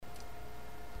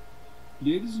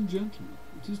Ladies and gentlemen,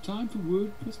 it is time for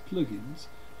WordPress plugins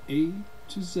A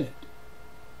to Z,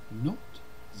 not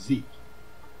Z.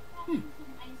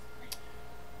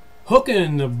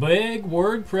 Hooking the big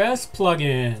WordPress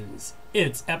plugins.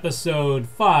 It's episode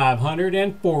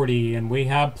 540, and we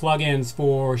have plugins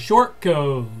for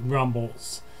shortcode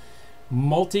rumbles,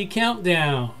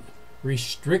 multi-countdown,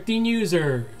 restricting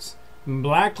users,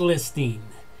 blacklisting,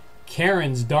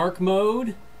 Karen's dark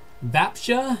mode,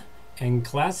 VAPSHA, and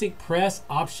classic press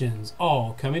options,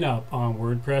 all coming up on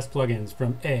WordPress plugins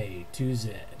from A to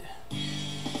Z.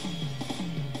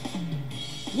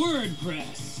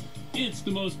 WordPress. It's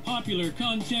the most popular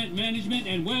content management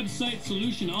and website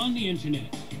solution on the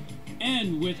internet.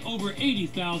 And with over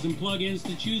 80,000 plugins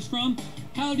to choose from,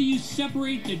 how do you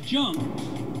separate the junk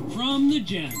from the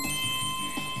gems?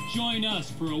 Join us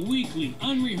for a weekly,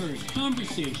 unrehearsed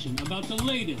conversation about the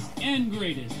latest and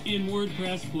greatest in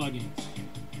WordPress plugins.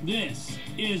 This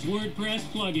is WordPress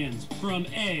plugins from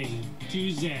A to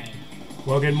Z.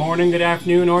 Well, good morning, good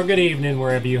afternoon, or good evening,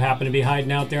 wherever you happen to be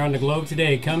hiding out there on the globe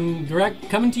today. Coming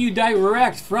to you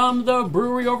direct from the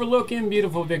brewery overlook in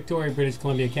beautiful Victoria, British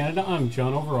Columbia, Canada. I'm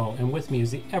John Overall, and with me is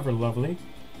the ever lovely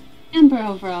Amber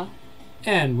Overall.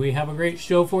 And we have a great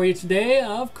show for you today,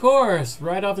 of course.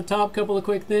 Right off the top, couple of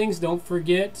quick things. Don't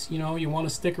forget, you want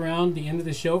to stick around the end of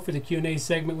the show for the Q&A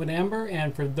segment with Amber.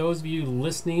 And for those of you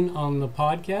listening on the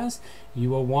podcast, you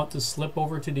will want to slip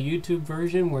over to the YouTube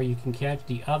version where you can catch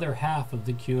the other half of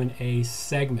the Q&A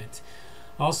segment.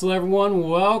 Also, everyone,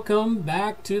 welcome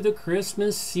back to the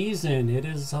Christmas season. It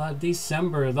is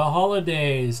December, the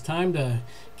holidays. Time to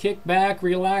kick back,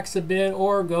 relax a bit,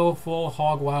 or go full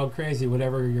hog wild crazy,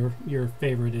 whatever your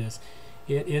favorite is.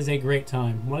 It is a great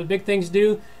time. One of the big things to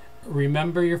do,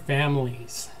 remember your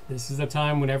families. This is the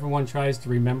time when everyone tries to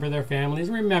remember their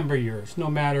families. Remember yours, no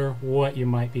matter what you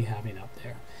might be having up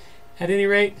there. At any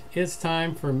rate, it's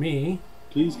time for me.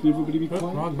 Please can everybody be quiet?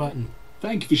 Wrong button.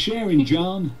 Thank you for sharing,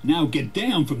 John. Now get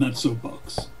down from that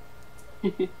soapbox.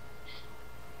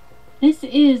 This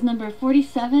is number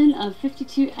 47 of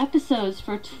 52 episodes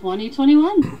for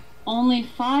 2021. Only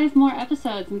 5 more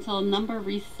episodes until number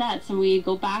resets and we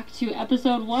go back to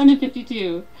episode 1 of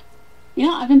 52.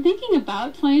 I've been thinking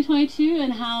about 2022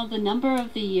 and how the number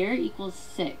of the year equals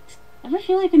 6. Ever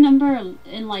feel like a number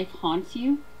in life haunts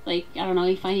you? Like, I don't know,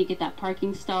 you find you get that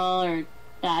parking stall or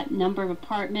that number of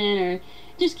apartment, or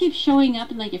just keeps showing up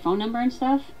in like your phone number and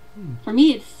stuff. For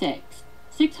me, it's 6.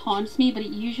 6 haunts me, but it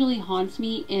usually haunts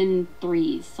me in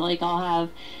 3s. So like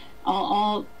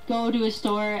I'll go to a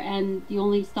store and the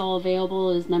only stall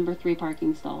available is number 3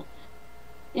 parking stall.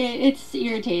 It's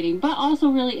irritating, but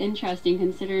also really interesting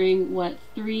considering what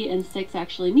 3 and 6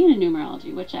 actually mean in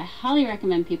numerology, which I highly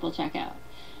recommend people check out.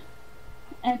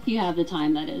 If you have the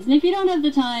time, that is. And if you don't have the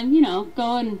time,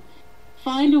 go and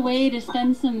find a way to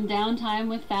spend some downtime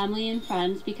with family and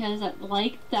friends, because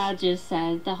like Dad just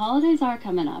said, the holidays are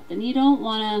coming up and you don't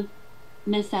want to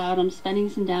miss out on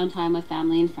spending some downtime with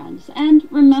family and friends. And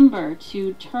remember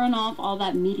to turn off all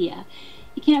that media.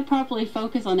 You can't properly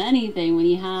focus on anything when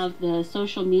you have the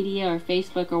social media or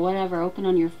Facebook or whatever open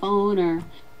on your phone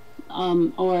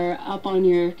or up on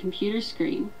your computer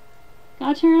screen.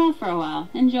 Gotta turn it off for a while.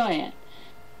 Enjoy it.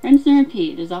 Rinse and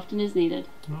repeat as often as needed.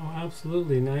 Oh,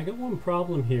 absolutely. Now, I got one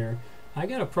problem here. I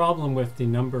got a problem with the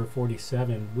number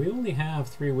 47. We only have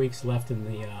 3 weeks left in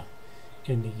the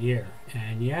year,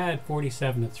 and you add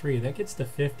 47 to 3, that gets to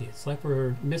 50. It's like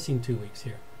we're missing 2 weeks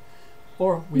here,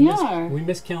 or we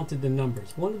miscounted the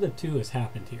numbers. One of the two has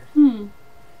happened here.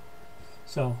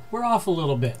 So we're off a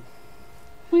little bit.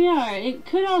 We are. It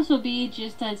could also be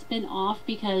just that it's been off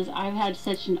because I've had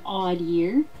such an odd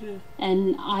year,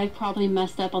 and I've probably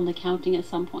messed up on the counting at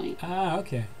some point. Ah,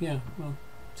 okay. Yeah, well,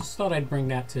 just thought I'd bring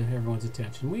that to everyone's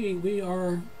attention. We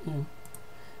are,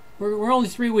 we're only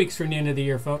 3 weeks from the end of the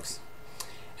year, folks.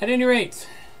 At any rate,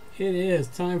 it is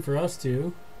time for us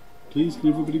to... Please can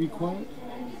everybody be quiet?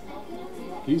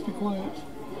 Please be quiet.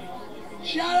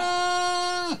 Shut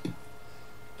up!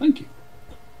 Thank you.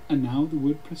 And now the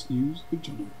WordPress news with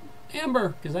John.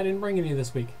 Amber, because I didn't bring any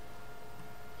this week.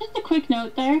 Just a quick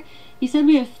note there. You said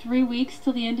we have 3 weeks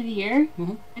till the end of the year.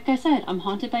 Mm-hmm. Like I said, I'm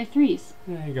haunted by 3s.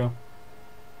 There you go.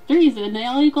 3s, and they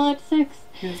all equal out to 6.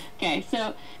 Yeah. Okay,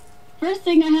 so first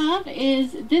thing I have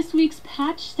is this week's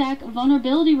Patch Stack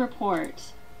vulnerability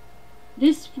report.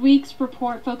 This week's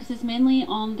report focuses mainly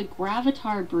on the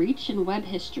Gravatar breach in web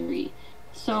history.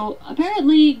 So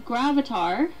apparently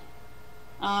Gravatar,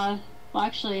 well,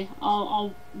 actually,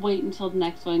 I'll wait until the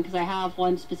next one because I have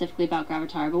one specifically about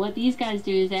Gravatar. But what these guys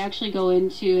do is they actually go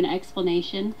into an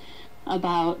explanation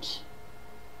about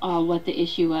what the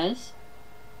issue was.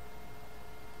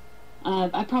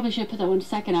 I probably should put that one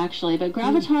second, actually. But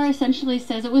Gravatar essentially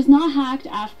says it was not hacked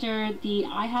after the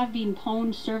I have been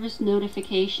pwned service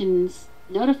notifications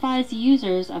notifies the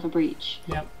users of a breach.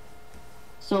 Yep.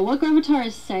 So what Gravatar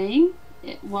is saying,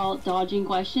 while dodging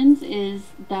questions, is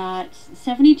that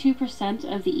 72%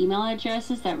 of the email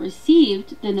addresses that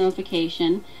received the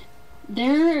notification,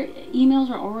 their emails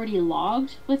were already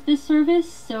logged with this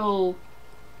service, so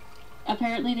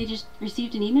apparently they just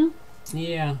received an email?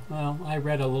 Yeah, well, I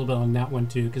read a little bit on that one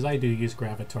too, because I do use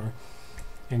Gravatar.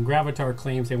 And Gravatar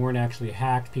claims they weren't actually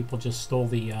hacked, people just stole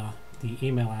the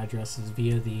email addresses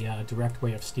via the direct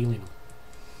way of stealing them.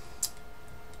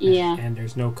 Yeah. And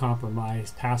there's no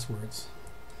compromised passwords.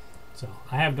 So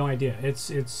I have no idea. It's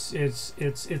a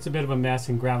bit of a mess,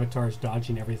 and Gravatar's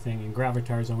dodging everything, and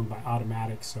Gravatar's owned by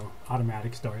Automatics, so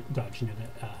Automatics dodging it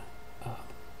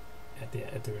at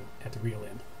the real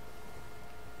end.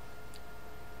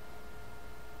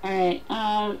 Alright,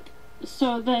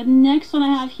 so the next one I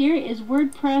have here is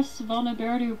WordPress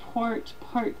Vulnerability Report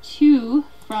Part 2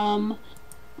 from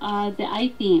the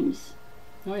iThemes.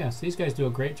 Oh yes, these guys do a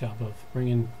great job of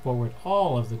bringing forward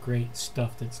all of the great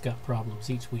stuff that's got problems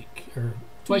each week, or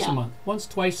twice a month. Once,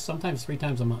 twice, sometimes 3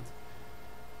 times a month.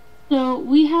 So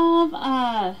we have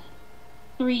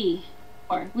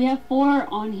we have 4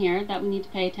 on here that we need to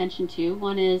pay attention to.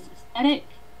 One is static,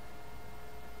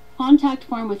 contact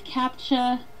form with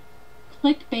CAPTCHA,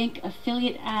 ClickBank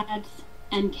affiliate ads,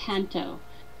 and Canto.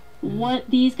 What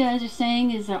these guys are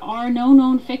saying is there are no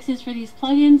known fixes for these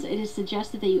plugins. It is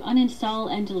suggested that you uninstall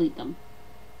and delete them.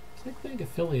 ClickBank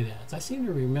affiliate ads. I seem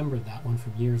to remember that one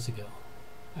from years ago.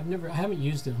 I haven't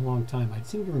used it in a long time. I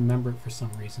seem to remember it for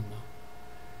some reason though.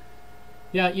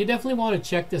 Yeah, you definitely want to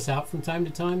check this out from time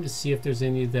to time to see if there's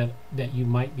any that you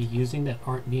might be using that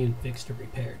aren't being fixed or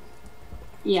repaired.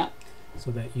 Yeah.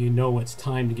 So that you know it's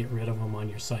time to get rid of them on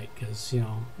your site, because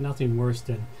nothing worse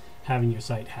than having your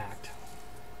site hacked.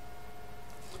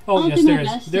 Oh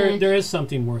yes, there is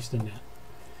something worse than that.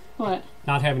 What?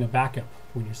 Not having a backup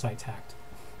when your site's hacked.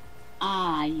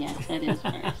 Ah, yes, that is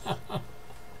worse.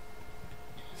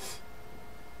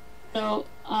 So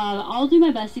I'll do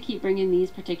my best to keep bringing these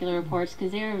particular reports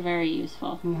because they are very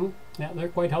useful. Yeah, they're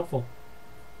quite helpful.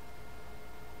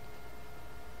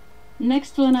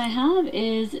 Next one I have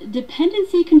is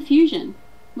dependency confusion,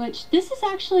 which this is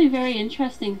actually a very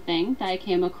interesting thing that I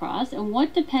came across. And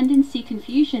what dependency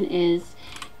confusion is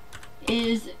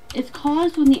it's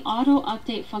caused when the auto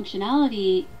update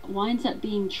functionality winds up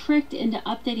being tricked into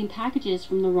updating packages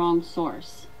from the wrong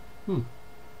source.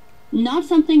 Not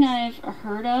something I've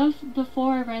heard of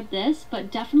before I read this, but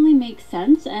definitely makes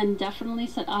sense, and definitely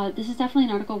this is definitely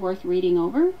an article worth reading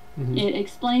over. It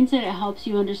explains it, it helps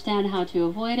you understand how to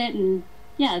avoid it, and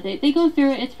yeah, they go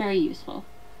through it. It's very useful.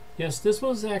 Yes, this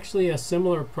was actually a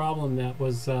similar problem that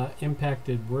was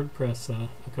impacted WordPress a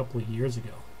couple of years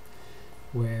ago,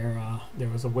 where there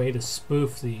was a way to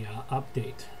spoof the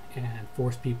update and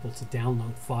force people to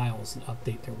download files and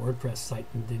update their WordPress site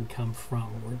and didn't come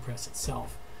from WordPress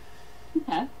itself.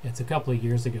 Okay. It's a couple of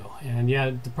years ago, and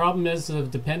yeah, the problem is the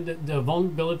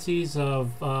vulnerabilities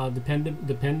of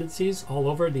dependencies all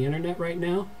over the internet right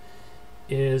now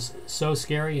is so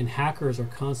scary, and hackers are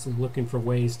constantly looking for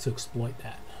ways to exploit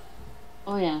that.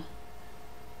 Oh yeah.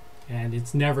 And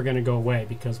it's never going to go away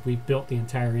because we built the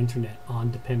entire internet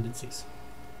on dependencies.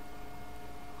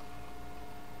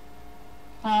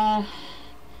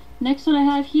 Next one I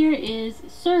have here is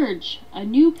Surge, a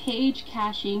new page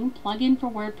caching plugin for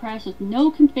WordPress with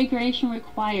no configuration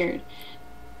required.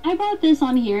 I brought this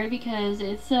on here because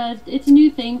it's a new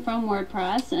thing from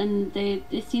WordPress, and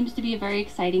it seems to be a very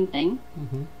exciting thing.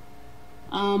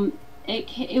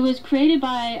 It was created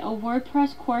by a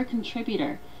WordPress core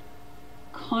contributor,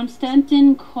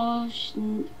 Konstantin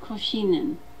Koshinin.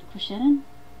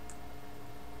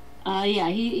 Yeah,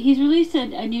 he's released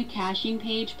a new caching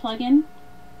page plugin,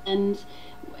 and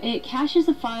it caches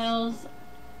the files,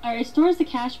 or it stores the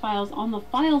cache files on the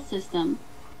file system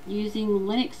using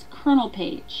Linux kernel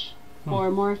page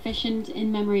for more efficient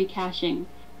in-memory caching.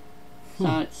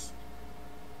 So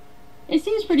it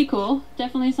seems pretty cool.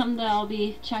 Definitely something that I'll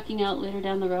be checking out later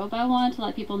down the road, but I wanted to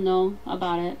let people know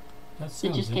about it.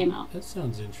 It just came out. That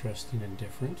sounds interesting and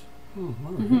different. All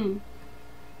right.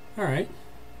 All right.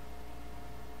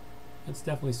 That's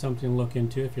definitely something to look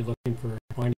into if you're looking for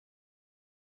finding.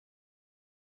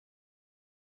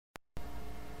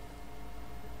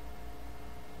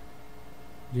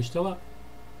 You're still up.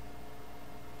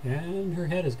 And her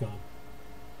head is gone.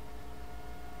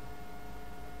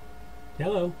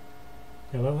 Hello.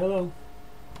 Hello, hello.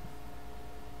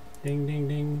 Ding, ding,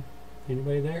 ding.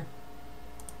 Anybody there?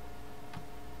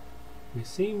 We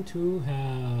seem to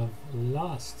have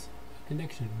lost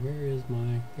connection. Where is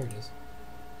my... There it is.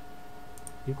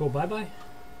 You go bye-bye?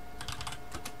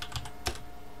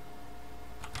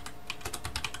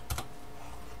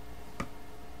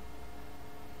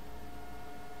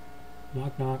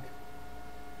 Knock, knock.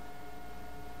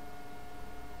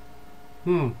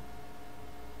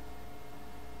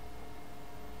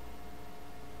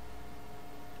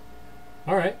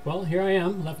 Alright, well, here I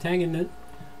am, left hanging it.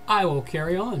 I will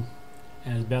carry on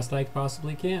as best I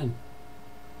possibly can.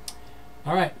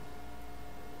 Alright.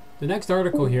 The next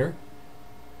article here.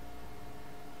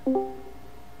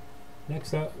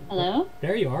 Next up. Hello?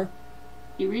 There you are.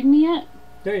 You reading me yet?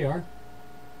 There you are.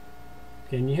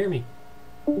 Can you hear me?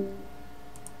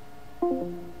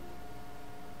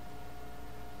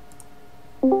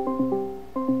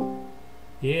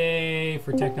 Yay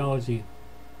for technology.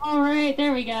 Alright,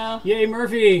 there we go. Yay,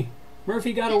 Murphy!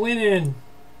 Murphy got a win in.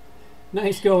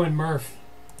 Nice going, Murph.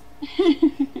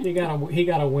 he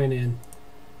got a win in.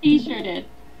 He sure did.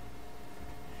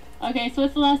 Okay, so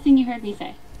what's the last thing you heard me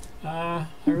say? I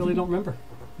really don't remember.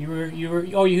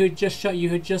 You had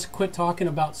just quit talking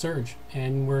about Surge,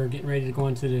 and we're getting ready to go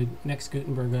into the next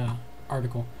Gutenberg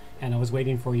article, and I was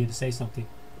waiting for you to say something,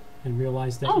 and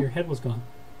realized that your head was gone.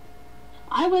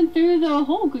 I went through the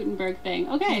whole Gutenberg thing.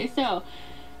 Okay, so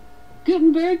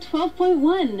Gutenberg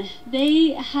 12.1. They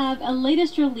have a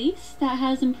latest release that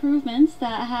has improvements,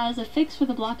 that has a fix for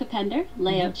the block appender,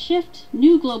 layout shift,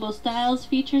 new global styles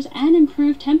features, and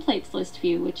improved templates list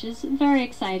view, which is very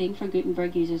exciting for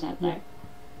Gutenberg users out there.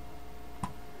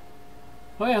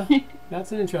 Oh yeah,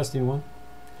 that's an interesting one.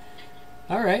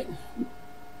 All right.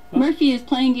 Murphy is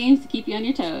playing games to keep you on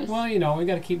your toes. Well, you know, we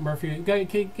got to keep Murphy. Got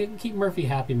to keep Murphy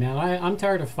happy, man. I'm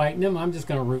tired of fighting him. I'm just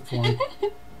gonna root for him.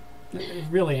 I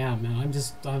really am, man.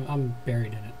 I'm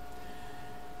buried in it.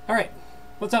 All right,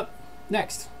 what's up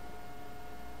next?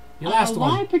 Your last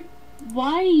one.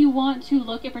 Why you want to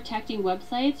look at protecting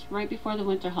websites right before the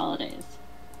winter holidays?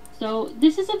 So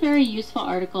this is a very useful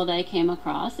article that I came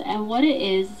across, and what it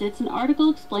is it's an article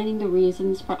explaining the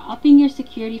reasons for upping your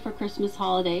security for Christmas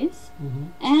holidays,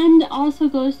 and also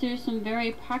goes through some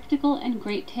very practical and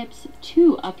great tips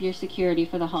to up your security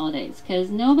for the holidays, because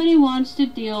nobody wants to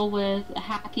deal with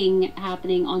hacking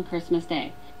happening on Christmas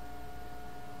Day.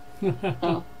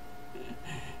 So.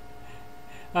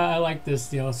 I like this.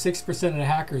 6% of the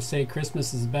hackers say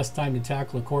Christmas is the best time to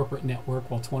tackle a corporate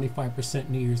network, while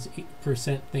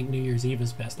 25% think New Year's Eve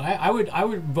is best. I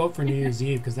would vote for New Year's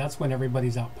Eve because that's when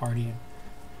everybody's out partying.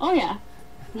 Oh yeah.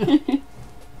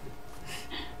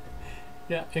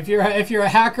 Yeah. If you're a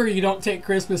hacker, you don't take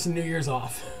Christmas and New Year's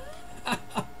off.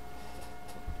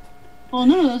 Well,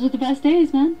 no, those are the best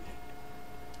days, man.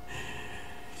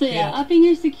 So yeah, upping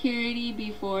your security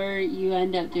before you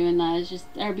end up doing that is just,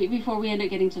 or before we end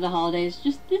up getting to the holidays,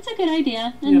 it's a good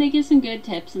idea, and they give some good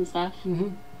tips and stuff.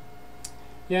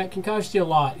 Yeah, it can cost you a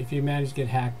lot if you manage to get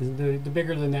hacked. The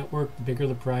bigger the network, the bigger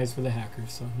the prize for the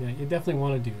hackers. So yeah, you definitely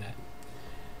want to do that.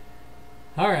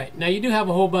 All right, now you do have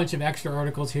a whole bunch of extra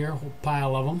articles here, a whole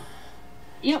pile of them.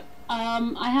 Yep,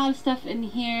 I have stuff in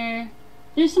here.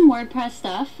 There's some WordPress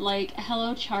stuff, like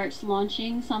Hello Charts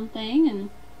launching something,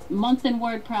 and month in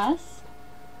WordPress.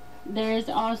 There's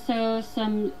also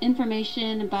some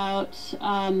information about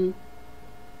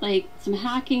like some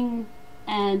hacking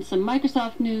and some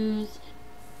Microsoft news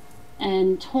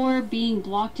and Tor being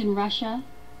blocked in Russia.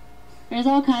 There's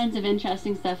all kinds of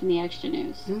interesting stuff in the extra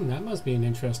news. That must be an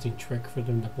interesting trick for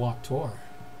them to block Tor.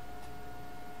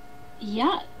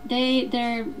 Yeah,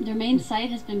 their main site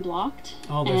has been blocked.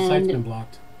 Oh, their site's been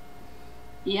blocked.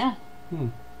 Yeah.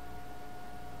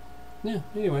 Yeah,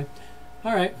 anyway.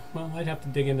 All right, well, I'd have to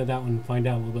dig into that one and find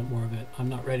out a little bit more of it. I'm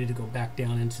not ready to go back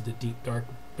down into the deep, dark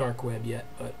web yet,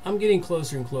 but I'm getting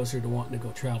closer and closer to wanting to go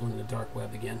traveling the dark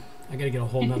web again. I got to get a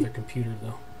whole nother computer,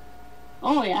 though.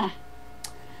 Oh, yeah.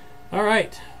 All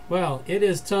right, well, it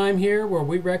is time here where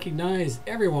we recognize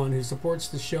everyone who supports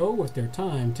the show with their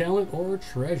time, talent, or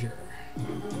treasure.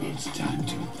 It's time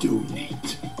to donate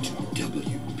to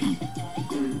WP.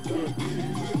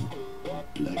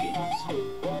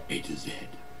 Plugins A to Z.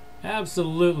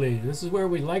 Absolutely. This is where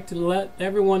we like to let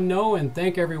everyone know and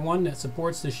thank everyone that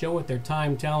supports the show with their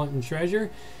time, talent, and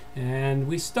treasure. And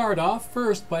we start off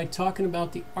first by talking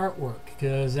about the artwork,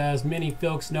 because as many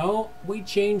folks know, we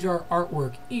change our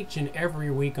artwork each and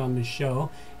every week on the show.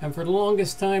 And for the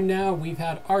longest time now, we've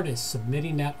had artists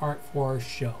submitting that art for our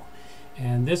show.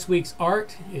 And this week's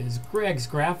art is Greg's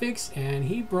Graphics, and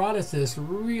he brought us this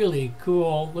really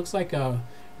cool, looks like a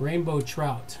rainbow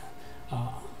trout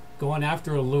going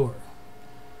after a lure.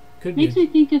 Could Makes be. me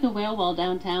think of the whale wall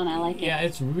downtown. I like it. Yeah,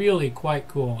 it's really quite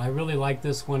cool. I really like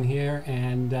this one here,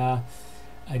 and I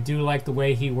do like the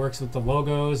way he works with the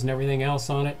logos and everything else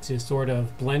on it to sort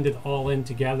of blend it all in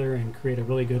together and create a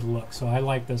really good look. So I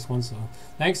like this one. So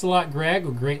thanks a lot, Greg.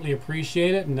 We greatly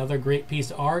appreciate it. Another great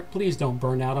piece of art. Please don't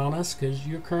burn out on us because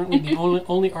you're currently the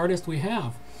only artist we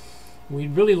have.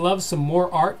 We'd really love some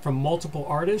more art from multiple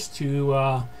artists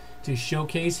to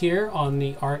showcase here on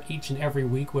the art each and every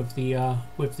week when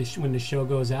the show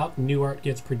goes out, new art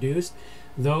gets produced.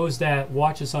 Those that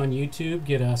watch us on YouTube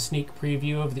get a sneak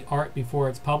preview of the art before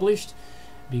it's published,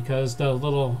 because the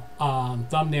little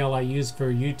thumbnail I use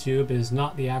for YouTube is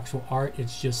not the actual art.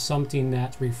 It's just something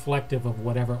that's reflective of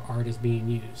whatever art is being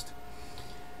used.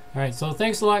 All right, so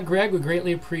thanks a lot, Greg. We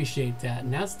greatly appreciate that.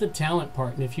 And that's the talent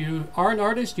part. And if you are an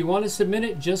artist, you want to submit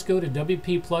it, just go to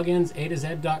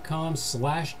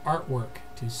wppluginsa2z.com/artwork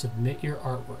to submit your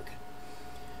artwork.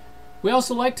 We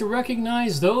also like to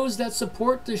recognize those that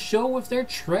support the show with their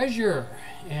treasure.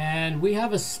 And we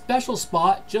have a special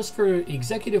spot just for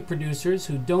executive producers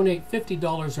who donate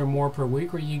 $50 or more per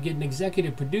week, where you get an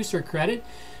executive producer credit.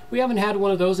 We haven't had one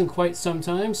of those in quite some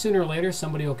time. Sooner or later,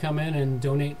 somebody will come in and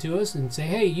donate to us and say,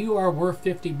 hey, you are worth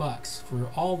 $50 for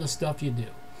all the stuff you do.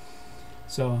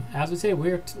 So, as we say,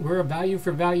 we're a value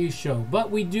for value show.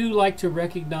 But we do like to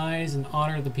recognize and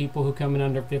honor the people who come in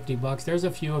under $50. There's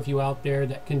a few of you out there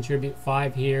that contribute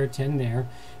 5 here, 10 there.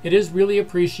 It is really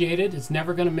appreciated. It's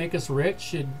never going to make us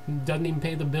rich. It doesn't even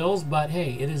pay the bills. But,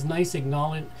 hey, it is nice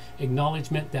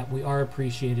acknowledgement that we are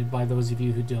appreciated by those of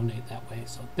you who donate that way.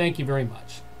 So, thank you very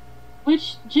much.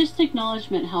 Which, just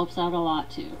acknowledgement helps out a lot,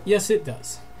 too. Yes, it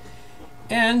does.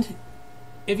 And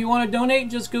if you want to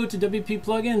donate, just go to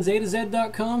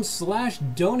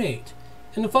wppluginsa2z.com/donate.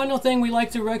 And the final thing we like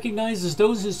to recognize is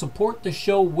those who support the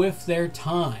show with their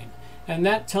time. And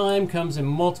that time comes in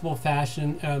multiple facets,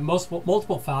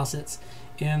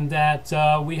 in that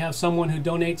we have someone who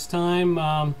donates time.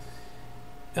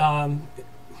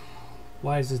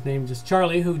 Why is his name just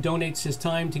Charlie, who donates his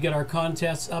time to get our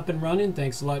contests up and running.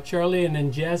 Thanks a lot, Charlie. And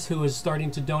then Jess, who is starting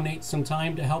to donate some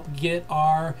time to help get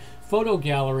our photo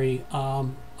gallery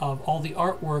of all the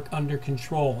artwork under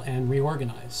control and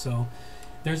reorganized. So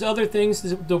there's other things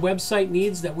the website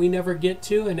needs that we never get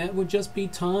to, and that would just be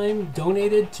time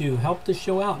donated to help the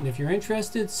show out. And if you're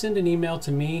interested, send an email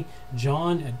to me,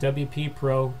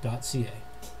 john@wppro.ca.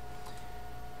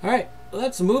 All right,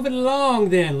 let's move it along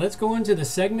then. Let's go into the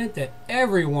segment that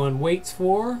everyone waits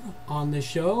for on the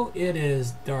show. It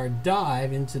is our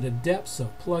dive into the depths of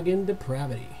plugin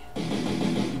depravity.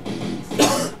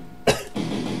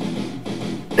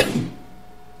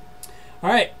 All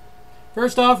right,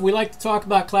 first off, we like to talk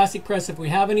about Classic Press if we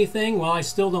have anything. Well, I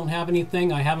still don't have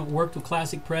anything. I haven't worked with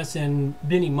Classic Press in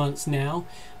many months now.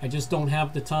 I just don't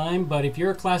have the time. But if you're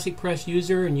a Classic Press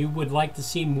user and you would like to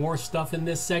see more stuff in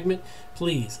this segment,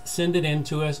 please send it in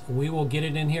to us. We will get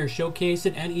it in here, showcase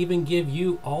it, and even give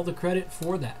you all the credit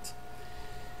for that.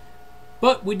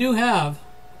 But we do have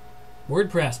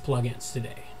WordPress plugins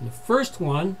today. The first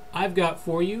one I've got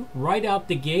for you right out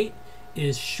the gate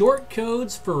is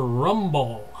shortcodes for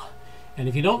Rumble. And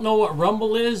if you don't know what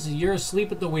Rumble is, you're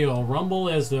asleep at the wheel. Rumble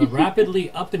is the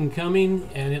rapidly up and coming,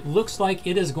 and it looks like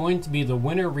it is going to be the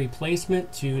winner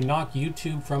replacement to knock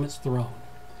YouTube from its throne.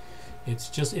 It's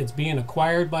being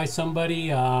acquired by somebody.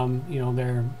 You know,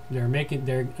 they're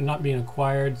not being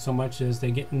acquired so much as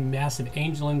they get massive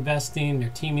angel investing. They're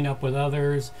teaming up with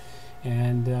others,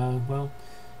 and well,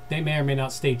 they may or may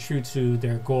not stay true to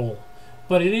their goal.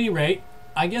 But at any rate,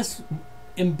 I guess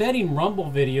embedding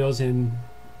Rumble videos in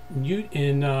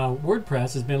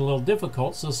WordPress has been a little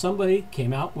difficult, so somebody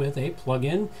came out with a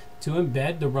plugin to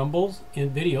embed the Rumbles in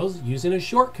videos using a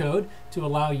shortcode to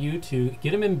allow you to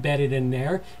get them embedded in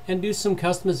there and do some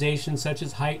customization such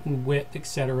as height and width,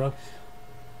 etc.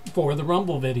 for the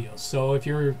Rumble videos. So if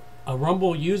you're a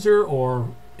Rumble user or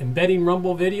embedding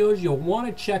Rumble videos, you'll want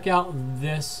to check out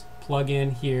this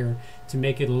plugin here to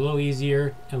make it a little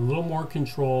easier and a little more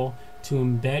control to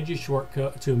embed your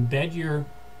shortcode, to embed your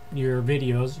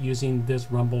videos using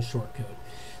this Rumble shortcode.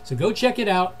 So go check it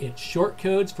out. It's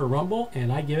shortcodes for Rumble,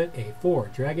 and I give it a 4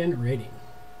 Dragon rating.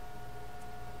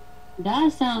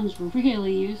 That sounds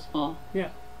really useful. Yeah.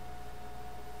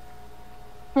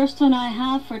 First one I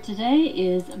have for today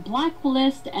is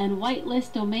blacklist and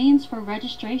whitelist domains for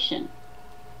registration.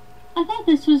 I thought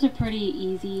this was a pretty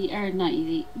easy, or not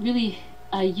easy, really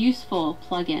a useful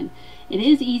plugin. It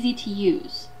is easy to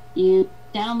use. You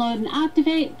download and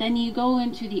activate, then you go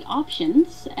into the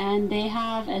options, and they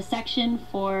have a section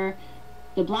for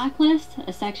the blacklist,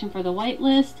 a section for the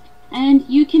whitelist, And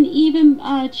you can even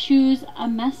choose a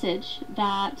message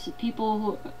that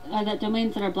people that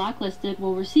domains that are blacklisted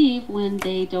will receive when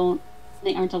they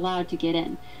aren't allowed to get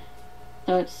in.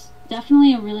 So it's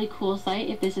definitely a really cool site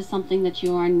if this is something that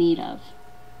you are in need of.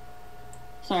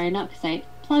 Sorry, not site,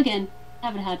 plugin.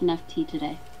 Haven't had enough tea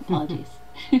today. Apologies.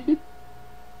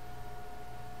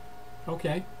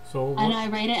 Okay, so and I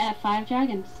rate it at 5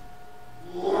 dragons.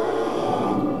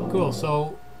 cool.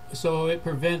 So it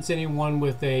prevents anyone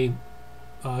with a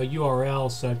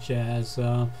URL such as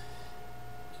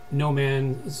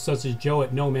such as Joe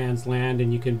at No Man's Land,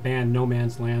 and you can ban No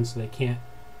Man's Land so they can't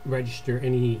register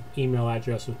any email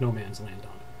address with No Man's Land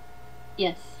on it.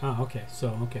 Yes. Oh, okay.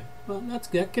 So okay, well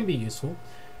that can be useful.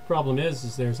 Problem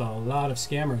is there's a lot of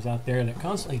scammers out there that are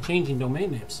constantly changing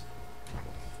domain names.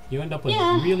 You end up with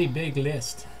a really big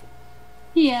list.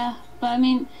 Yeah, but I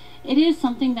mean, it is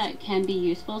something that can be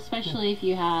useful, especially if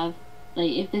you have,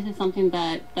 like, if this is something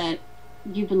that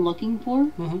you've been looking for.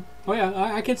 Mm-hmm. Oh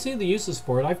yeah, I can see the uses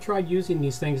for it. I've tried using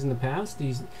these things in the past.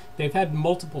 They've had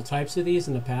multiple types of these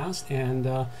in the past, and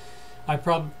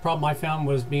problem I found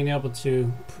was being able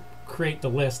to create the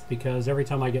list, because every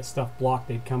time I get stuff blocked,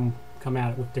 they'd come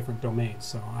at it with different domains.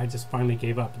 So I just finally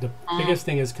gave up. The biggest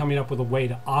thing is coming up with a way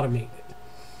to automate it.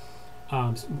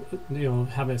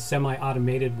 Have a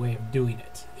semi-automated way of doing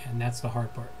it, and that's the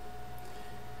hard part.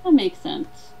 That makes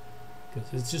sense.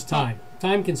 Because it's just time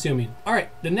consuming. All right,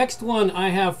 the next one I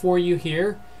have for you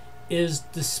here is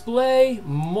display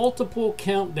multiple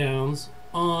countdowns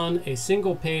on a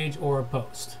single page or a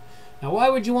post. Now, why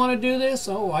would you want to do this?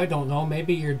 Oh, I don't know.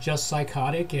 Maybe you're just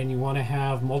psychotic and you want to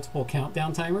have multiple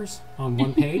countdown timers on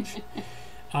one page.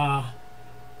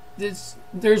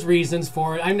 There's reasons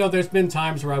for it. I know there's been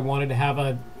times where I wanted to have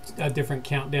a different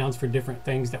countdowns for different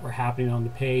things that were happening on the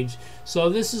page. So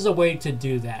this is a way to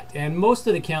do that. And most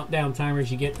of the countdown timers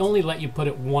you get only let you put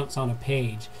it once on a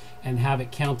page and have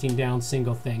it counting down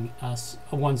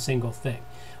one single thing.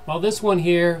 Well, this one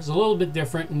here is a little bit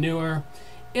different, newer.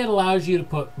 It allows you to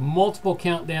put multiple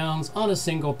countdowns on a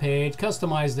single page,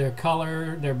 customize their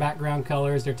color, their background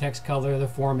colors, their text color, their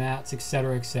formats,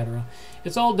 etc., etc.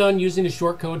 It's all done using a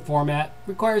shortcode format.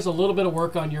 Requires a little bit of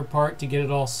work on your part to get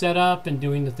it all set up and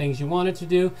doing the things you want it to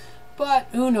do. But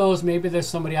who knows, maybe there's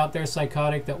somebody out there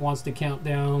psychotic that wants to count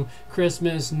down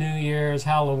Christmas, New Year's,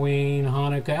 Halloween,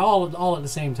 Hanukkah, all at the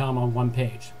same time on one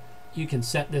page. You can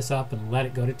set this up and let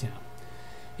it go to town.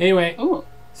 Anyway. Ooh.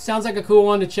 Sounds like a cool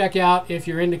one to check out if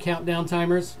you're into countdown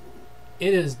timers.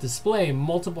 It is display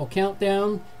multiple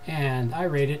countdown, and I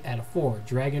rate it at a 4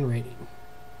 dragon rating.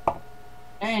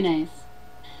 Very nice.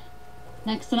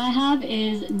 Next one I have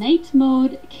is Night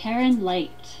Mode Karen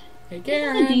Light. Hey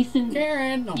Karen!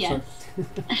 Karen! No, yes.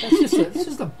 It's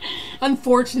just a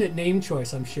unfortunate name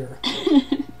choice, I'm sure.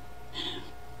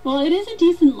 Well, it is a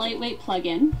decent lightweight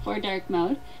plugin for dark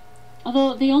mode.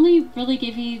 Although they only really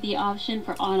give you the option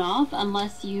for on-off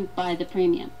unless you buy the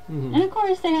premium. Mm-hmm. And of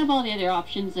course they have all the other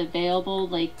options available,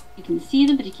 like you can see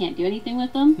them but you can't do anything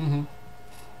with them. Mm-hmm.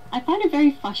 I find it very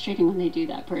frustrating when they do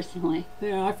that, personally.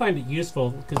 Yeah, I find it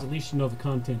useful because at least you know the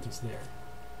content is there.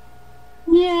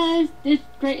 Yeah, it's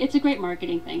great. It's a great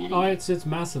marketing thing. Anyway. Oh, it's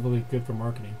massively good for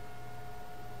marketing.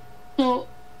 So,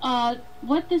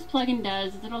 what this plugin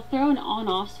does is it'll throw an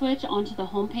on-off switch onto the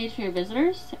home page for your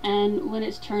visitors, and when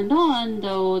it's turned on,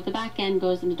 though, the back end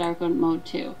goes into dark mode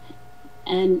too.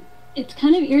 And it's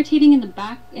kind of irritating in the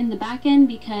back end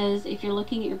because if you're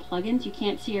looking at your plugins, you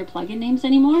can't see your plugin names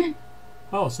anymore.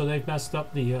 Oh, so they've messed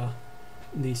up the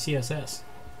CSS.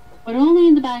 But only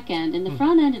in the back end. In the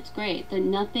front end, it's great. That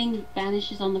nothing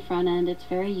vanishes on the front end. It's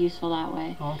very useful that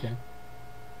way. Oh, okay.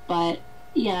 But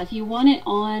yeah, if you want it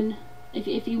on,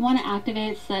 if you want to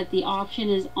activate it so that the option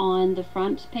is on the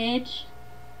front page,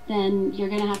 then you're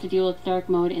going to have to deal with dark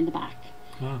mode in the back.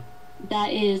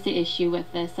 That is the issue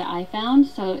with this that I found.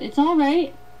 So it's all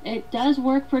right. It does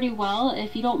work pretty well.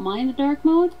 If you don't mind the dark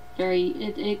mode,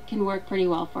 it can work pretty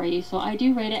well for you. So I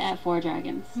do rate it at 4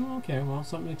 dragons. Okay, well,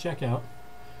 something to check out.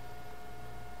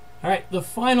 All right, the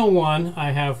final one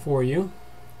I have for you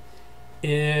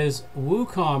is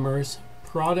WooCommerce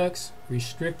Products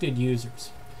Restricted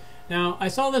Users. Now, I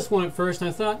saw this one at first and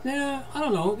I thought, I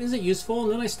don't know, is it useful?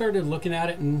 And then I started looking at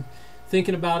it and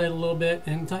thinking about it a little bit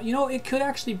and thought, it could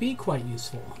actually be quite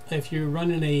useful. If you're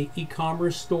running a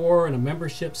e-commerce store and a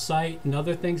membership site and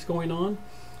other things going on,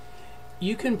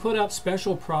 you can put up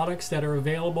special products that are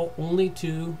available only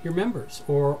to your members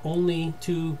or only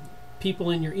to people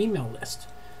in your email list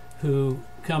who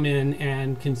come in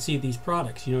and can see these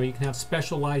products. You can have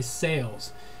specialized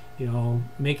sales. you know,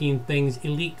 making things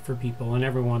elite for people, and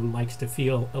everyone likes to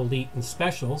feel elite and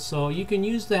special. So you can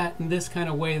use that in this kind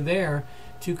of way there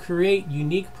to create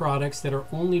unique products that are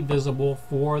only visible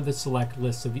for the select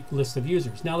list of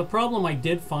users. Now, the problem I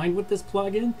did find with this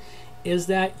plugin is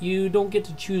that you don't get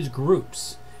to choose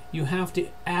groups. You have to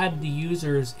add the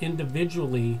users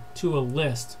individually to a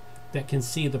list that can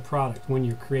see the product when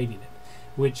you're creating it,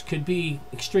 which could be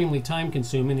extremely time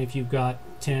consuming if you've got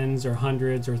tens or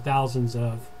hundreds or thousands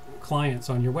of clients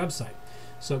on your website.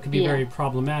 So it could be very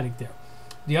problematic there.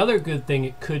 The other good thing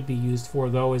it could be used for,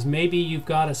 though, is maybe you've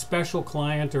got a special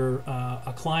client or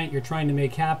a client you're trying to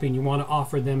make happy and you want to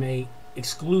offer them a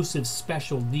exclusive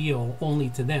special deal only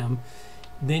to them.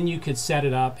 Then you could set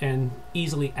it up and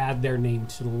easily add their name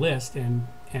to the list and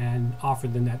offer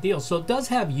them that deal. So it does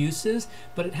have uses,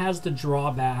 but it has the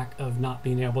drawback of not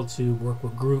being able to work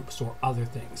with groups or other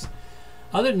things.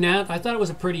 Other than that, I thought it was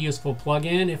a pretty useful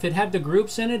plugin. If it had the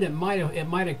groups in it, it might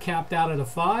have capped out at a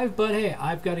 5, but hey,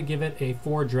 I've got to give it a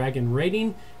 4 Dragon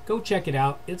rating. Go check it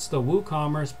out. It's the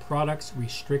WooCommerce Products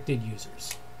Restricted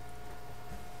Users.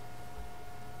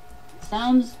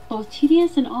 Sounds both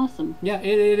tedious and awesome. Yeah,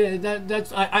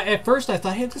 at first I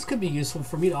thought, hey, this could be useful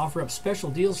for me to offer up special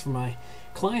deals for my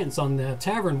clients on the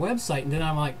Tavern website, and then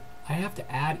I'm like, I have to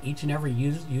add each and every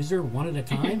user one at a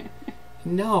time?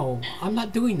 No, I'm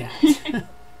not doing that. The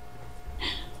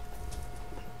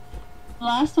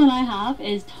last one I have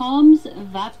is Tom's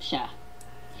Vapsha.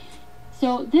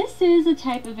 So this is a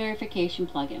type of verification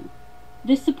plugin.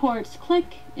 This supports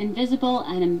Click, Invisible,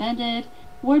 and Embedded,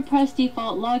 WordPress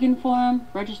default login form,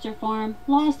 register form,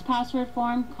 lost password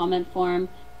form, comment form,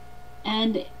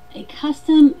 and a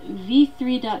custom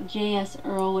v3.js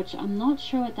URL, which I'm not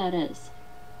sure what that is.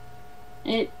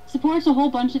 It supports a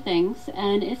whole bunch of things,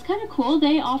 and it's kind of cool.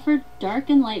 They offer dark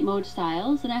and light mode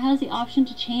styles, and it has the option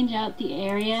to change out the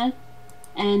area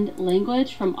and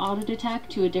language from auto detect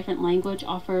to a different language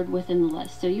offered within the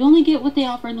list. So you only get what they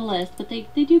offer in the list, but they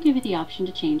do give you the option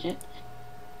to change it.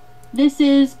 This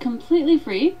is completely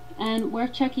free and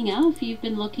worth checking out if you've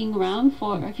been looking around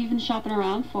for, or if you've been shopping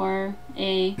around for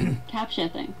a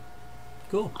CAPTCHA thing.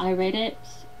 Cool. I rate it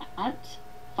at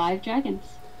 5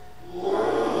 dragons.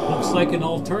 Looks like an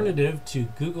alternative to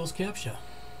Google's CAPTCHA.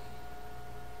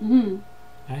 Mm-hmm.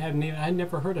 I'd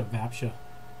never heard of VAPTCHA.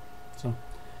 So,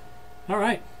 all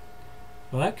right.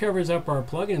 Well, that covers up our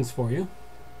plugins for you.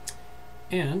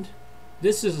 And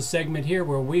this is a segment here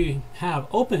where we have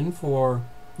open for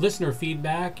listener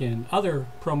feedback and other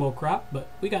promo crap, but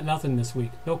we got nothing this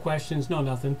week. No questions, no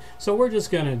nothing. So we're just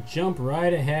going to jump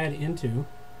right ahead into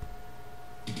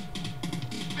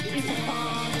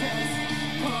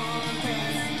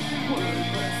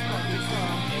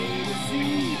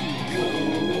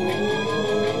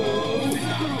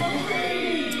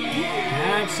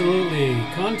Absolutely.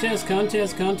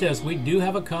 Contest. We do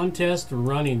have a contest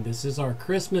running. This is our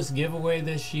Christmas giveaway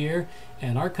this year,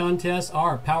 and our contests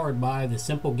are powered by the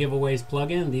Simple Giveaways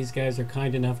plugin. These guys are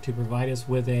kind enough to provide us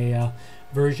with a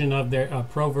version of their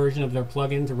pro version of their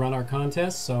plugin to run our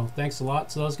contests. So thanks a lot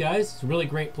to those guys. It's a really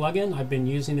great plugin. I've been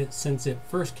using it since it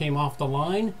first came off the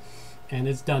line, and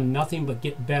it's done nothing but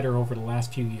get better over the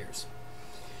last few years.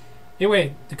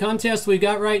 Anyway, the contest we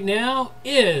got right now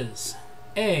is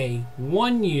a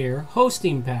 1-year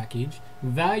hosting package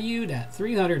valued at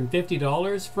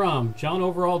 $350 from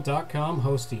johnoverall.com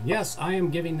hosting. Yes, I am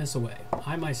giving this away.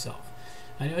 I myself.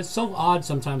 I know it's so odd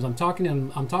sometimes. I'm talking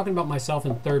about myself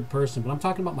in third person, but I'm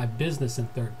talking about my business in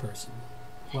third person.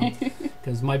 Well,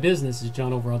 because my business is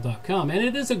johnoverall.com, and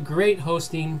it is a great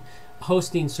hosting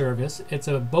service. It's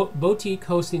a boutique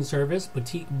hosting service.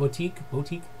 Boutique.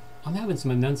 I'm having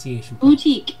some enunciation.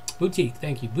 Boutique.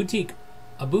 Thank you.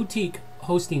 A boutique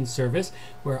hosting service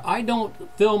where I don't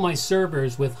fill my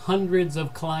servers with hundreds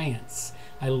of clients.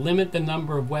 I limit the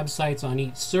number of websites on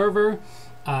each server.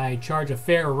 I charge a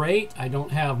fair rate. I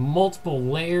don't have multiple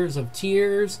layers of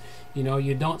tiers. You know,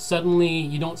 you don't suddenly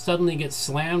get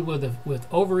slammed with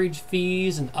overage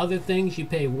fees and other things. You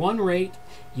pay one rate.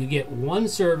 You get one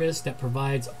service that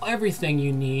provides everything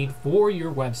you need for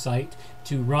your website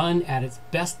to run at its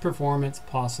best performance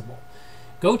possible.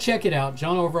 Go check it out,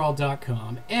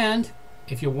 johnoverall.com. And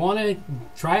if you want to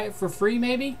try it for free,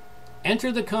 maybe,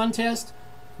 enter the contest,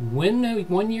 win a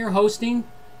 1-year hosting,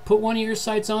 put one of your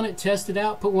sites on it, test it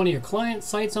out, put one of your client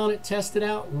sites on it, test it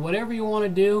out, whatever you want to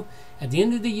do. At the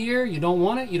end of the year, you don't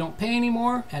want it, you don't pay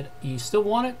anymore, you still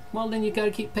want it, well, then you got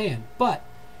to keep paying. But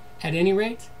at any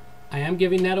rate, I am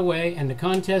giving that away, and the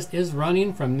contest is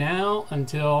running from now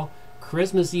until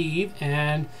Christmas Eve,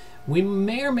 and we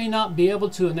may or may not be able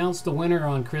to announce the winner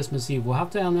on Christmas Eve. We'll have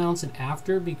to announce it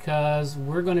after because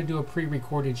we're going to do a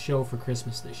pre-recorded show for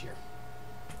Christmas this year,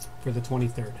 for the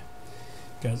 23rd,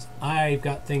 because I've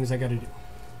got things I got to do.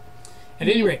 At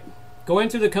any rate, go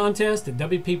enter the contest at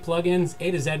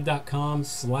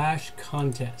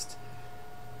wpplugins.com/contest.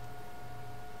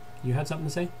 You had something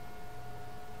to say?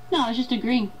 No, I was just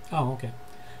agreeing. Oh, okay.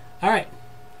 All right.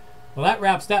 Well, that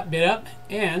wraps that bit up,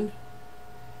 and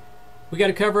we got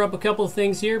to cover up a couple of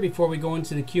things here before we go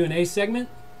into the Q&A segment.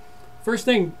 First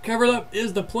thing covered up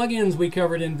is the plugins we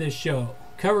covered in this show.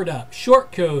 Covered up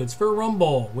shortcodes for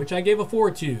Rumble, which I gave a 4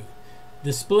 to.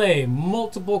 Display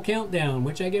multiple countdown,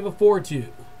 which I gave a 4 to.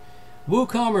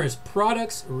 WooCommerce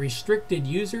products restricted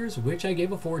users, which I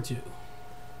gave a 4 to.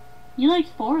 You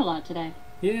liked 4 a lot today.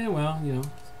 Yeah, well, you know.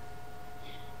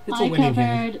 It's a I winning covered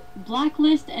hand.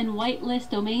 blacklist and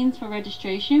whitelist domains for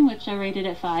registration, which I rated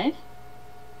at 5.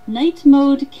 Night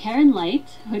mode Karen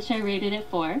Light, which I rated at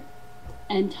 4.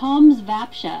 And Tom's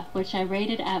Vapsha, which I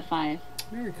rated at 5.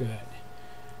 Very good.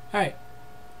 All right.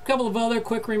 A couple of other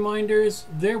quick reminders.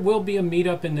 There will be a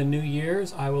meetup in the New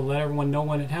Year's. I will let everyone know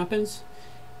when it happens.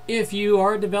 If you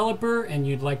are a developer and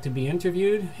you'd like to be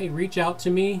interviewed, hey, reach out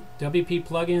to me,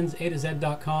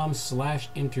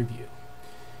 wpplugins.com/interview.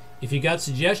 If you got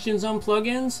suggestions on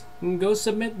plugins, go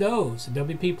submit those.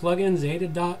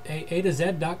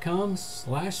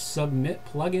 wpplugins.com/submit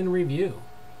plugin review.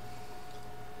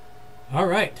 All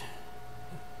right.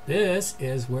 This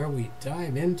is where we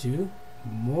dive into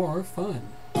more fun.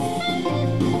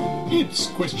 It's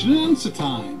question and answer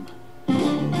time.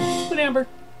 But Amber.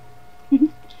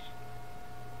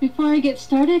 Before I get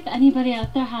started, if anybody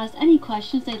out there has any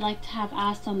questions they'd like to have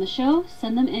asked on the show,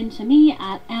 send them in to me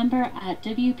at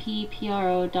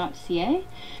amber@wppro.ca,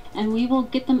 and we will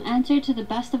get them answered to the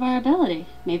best of our ability.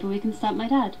 Maybe we can stop my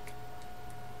dad.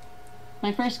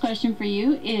 My first question for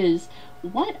you is,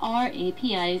 what are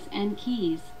APIs and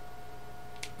keys?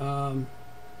 I'm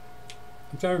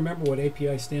trying to remember what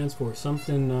API stands for.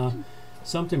 Something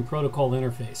protocol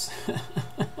interface.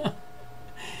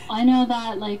 I know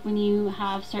that like when you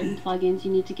have certain plugins,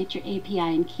 you need to get your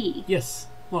API and key. Yes.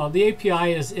 Well, the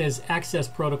API is Access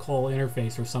Protocol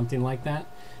Interface or something like that.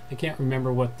 I can't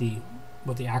remember what the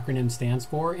acronym stands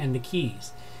for. And the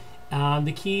keys.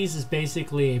 The keys is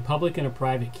basically a public and a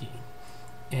private key.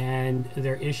 And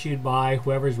they're issued by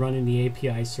whoever's running the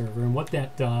API server. And what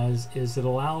that does is it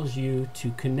allows you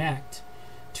to connect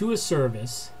to a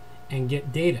service and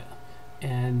get data.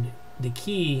 And the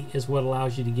key is what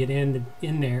allows you to get in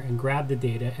there and grab the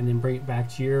data and then bring it back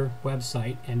to your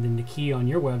website. And then the key on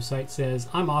your website says,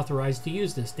 I'm authorized to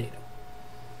use this data.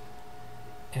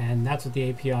 And that's what the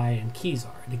API and keys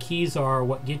are. The keys are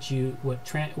what gets you, what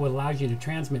allows you to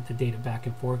transmit the data back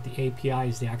and forth. The API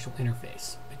is the actual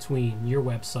interface between your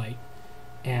website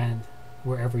and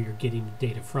wherever you're getting the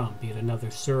data from, be it another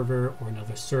server or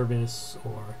another service,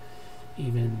 or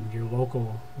even your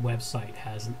local website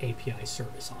has an API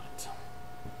service on it.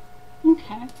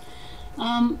 Okay.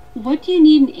 What do you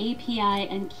need an API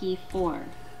and key for?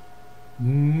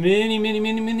 Many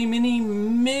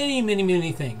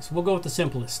things. We'll go with the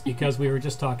simplest because we were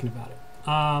just talking about it.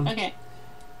 Okay.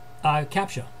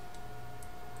 CAPTCHA.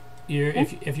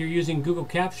 If you're using Google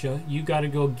CAPTCHA, you got to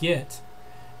go get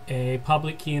a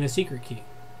public key and a secret key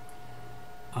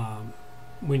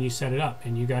when you set it up,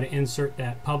 and you got to insert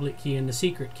that public key and the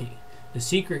secret key. The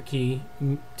secret key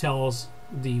tells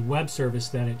the web service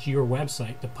that it's your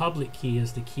website. The public key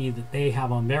is the key that they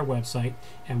have on their website,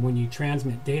 and when you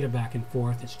transmit data back and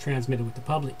forth, it's transmitted with the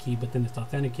public key, but then it's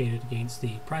authenticated against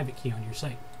the private key on your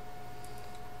site.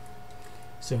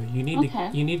 So you need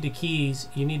you need the keys,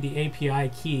 you need the API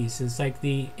keys. It's like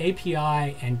the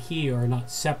API and key are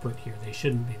not separate here. They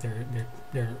shouldn't be.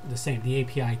 They're the same. The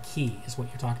API key is what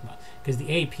you're talking about, because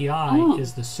the API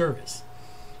is the service.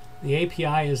 The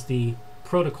API is the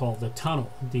protocol, the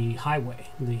tunnel, the highway,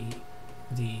 the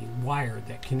wire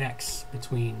that connects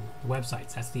between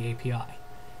websites. That's the API.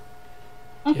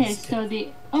 Okay, so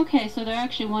they're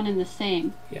actually one and the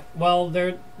same. Yeah. Well,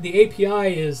 the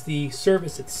API is the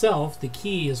service itself. The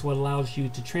key is what allows you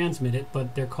to transmit it,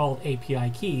 but they're called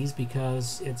API keys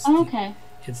because it's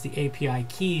it's the API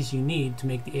keys you need to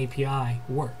make the API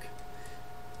work.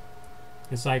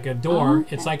 It's like a door.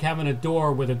 It's like having a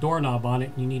door with a doorknob on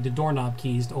it, and you need the doorknob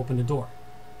keys to open the door.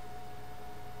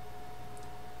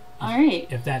 All right.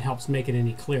 If that helps make it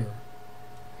any clearer.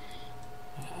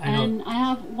 And I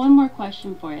have one more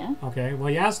question for you. Okay, well,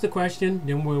 you asked the question,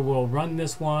 then we will run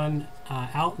this one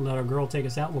out and let our girl take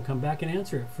us out. We'll come back and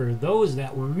answer it. For those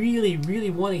that really, really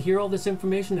want to hear all this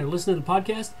information, they're listening to the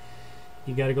podcast,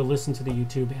 you got to go listen to the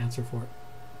YouTube answer for it.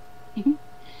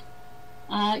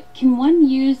 Can one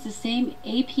use the same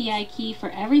API key for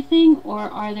everything, or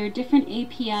are there different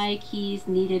API keys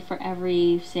needed for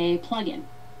every, say, plugin?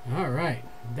 All right.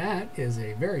 That is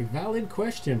a very valid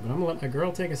question, but I'm going to let my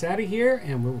girl take us out of here,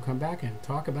 and we will come back and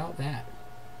talk about that.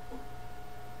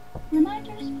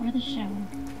 Reminders for the show.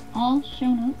 All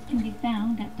show notes can be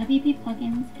found at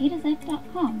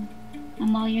wppluginsa2z.com.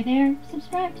 And while you're there,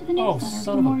 subscribe to the newsletter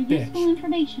for more useful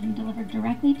information delivered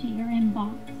directly to your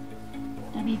inbox.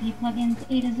 WP Plugins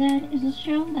A to Z is a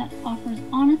show that offers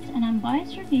honest and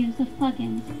unbiased reviews of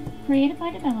plugins created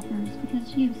by developers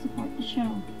because you support the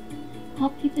show.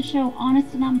 Help keep the show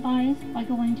honest and unbiased by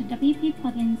going to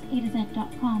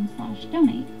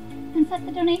wppluginsa2z.com/donate and set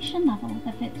the donation level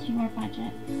that fits your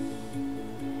budget.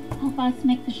 Help us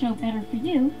make the show better for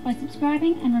you by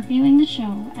subscribing and reviewing the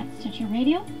show at Stitcher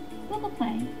Radio, Google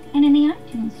Play, and in the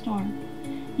iTunes Store.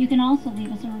 You can also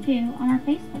leave us a review on our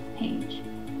Facebook page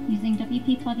using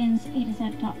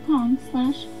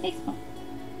wppluginsa2z.com/Facebook.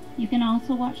 You can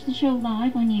also watch the show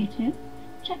live on YouTube,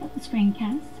 check out the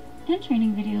screencasts and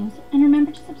training videos, and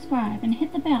remember to subscribe and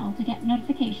hit the bell to get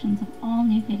notifications of all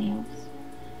new videos.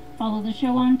 Follow the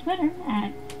show on Twitter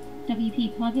at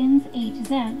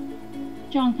WPPluginsA2Z.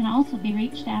 John can also be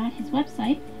reached at his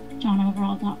website,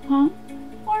 johnoverall.com,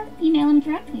 or email him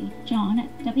directly,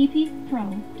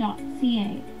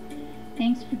 john@wppro.ca.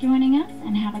 Thanks for joining us,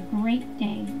 and have a great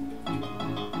day.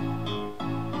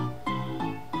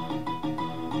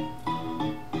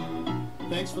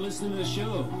 Thanks for listening to the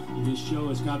show. This show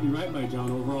is copyright by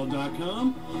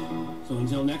johnoverall.com. So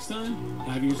until next time,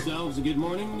 have yourselves a good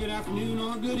morning, good afternoon,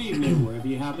 or good evening, wherever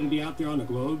you happen to be out there on the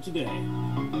globe today.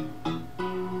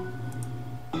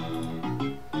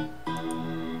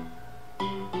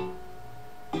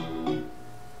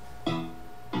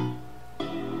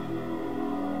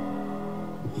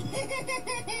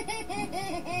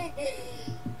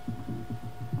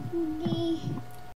 Yeah.